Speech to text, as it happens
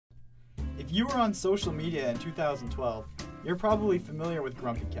If you were on social media in 2012, you're probably familiar with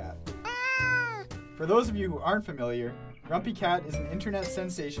Grumpy Cat. For those of you who aren't familiar, Grumpy Cat is an internet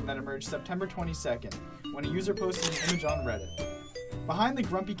sensation that emerged September 22nd when a user posted an image on Reddit. Behind the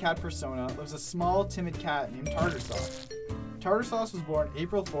Grumpy Cat persona lives a small, timid cat named Tartar Sauce. Tartar Sauce was born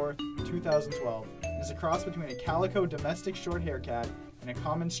April 4th, 2012, and is a cross between a calico domestic short-hair cat and a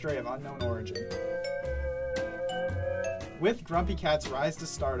common stray of unknown origin. With Grumpy Cat's rise to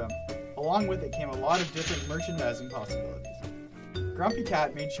stardom, along with it came a lot of different merchandising possibilities. Grumpy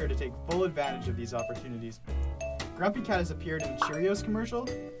Cat made sure to take full advantage of these opportunities. Grumpy Cat has appeared in Cheerios commercial,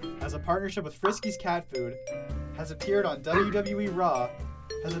 has a partnership with Friskies Cat Food, has appeared on WWE Raw,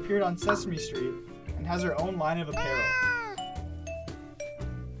 has appeared on Sesame Street, and has her own line of apparel.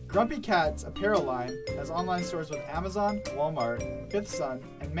 Grumpy Cat's apparel line has online stores with Amazon, Walmart, Fifth Sun,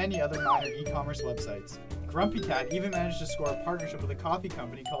 and many other minor e-commerce websites. Grumpy Cat even managed to score a partnership with a coffee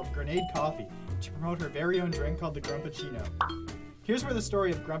company called Grenade Coffee to promote her very own drink called the Grumpachino. Here's where the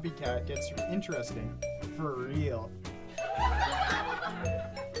story of Grumpy Cat gets interesting, for real.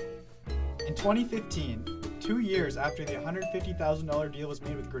 In 2015, 2 years after the $150,000 deal was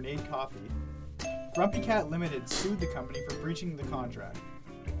made with Grenade Coffee, Grumpy Cat Limited sued the company for breaching the contract.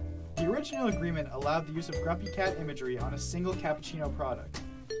 The original agreement allowed the use of Grumpy Cat imagery on a single cappuccino product.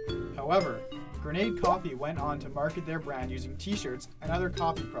 However, Grenade Coffee went on to market their brand using t-shirts and other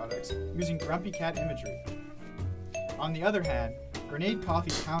coffee products using Grumpy Cat imagery. On the other hand, Grenade Coffee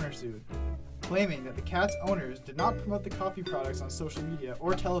countersued, claiming that the cat's owners did not promote the coffee products on social media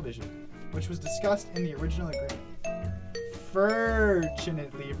or television, which was discussed in the original agreement.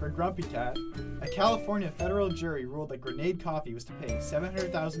 Fortunately for Grumpy Cat, a California federal jury ruled that Grenade Coffee was to pay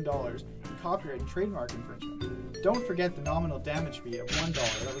 $700,000 in copyright and trademark infringement. Don't forget the nominal damage fee of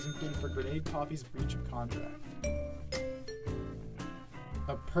 $1 that was included for Grenade Coffee's breach of contract.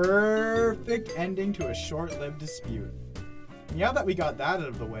 A perfect ending to a short-lived dispute. Now that we got that out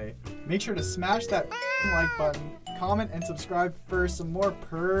of the way, make sure to smash that like button, comment, and subscribe for some more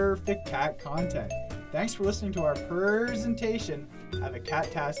perfect cat content. Thanks for listening to our presentation. Have a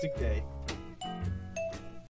cat-tastic day.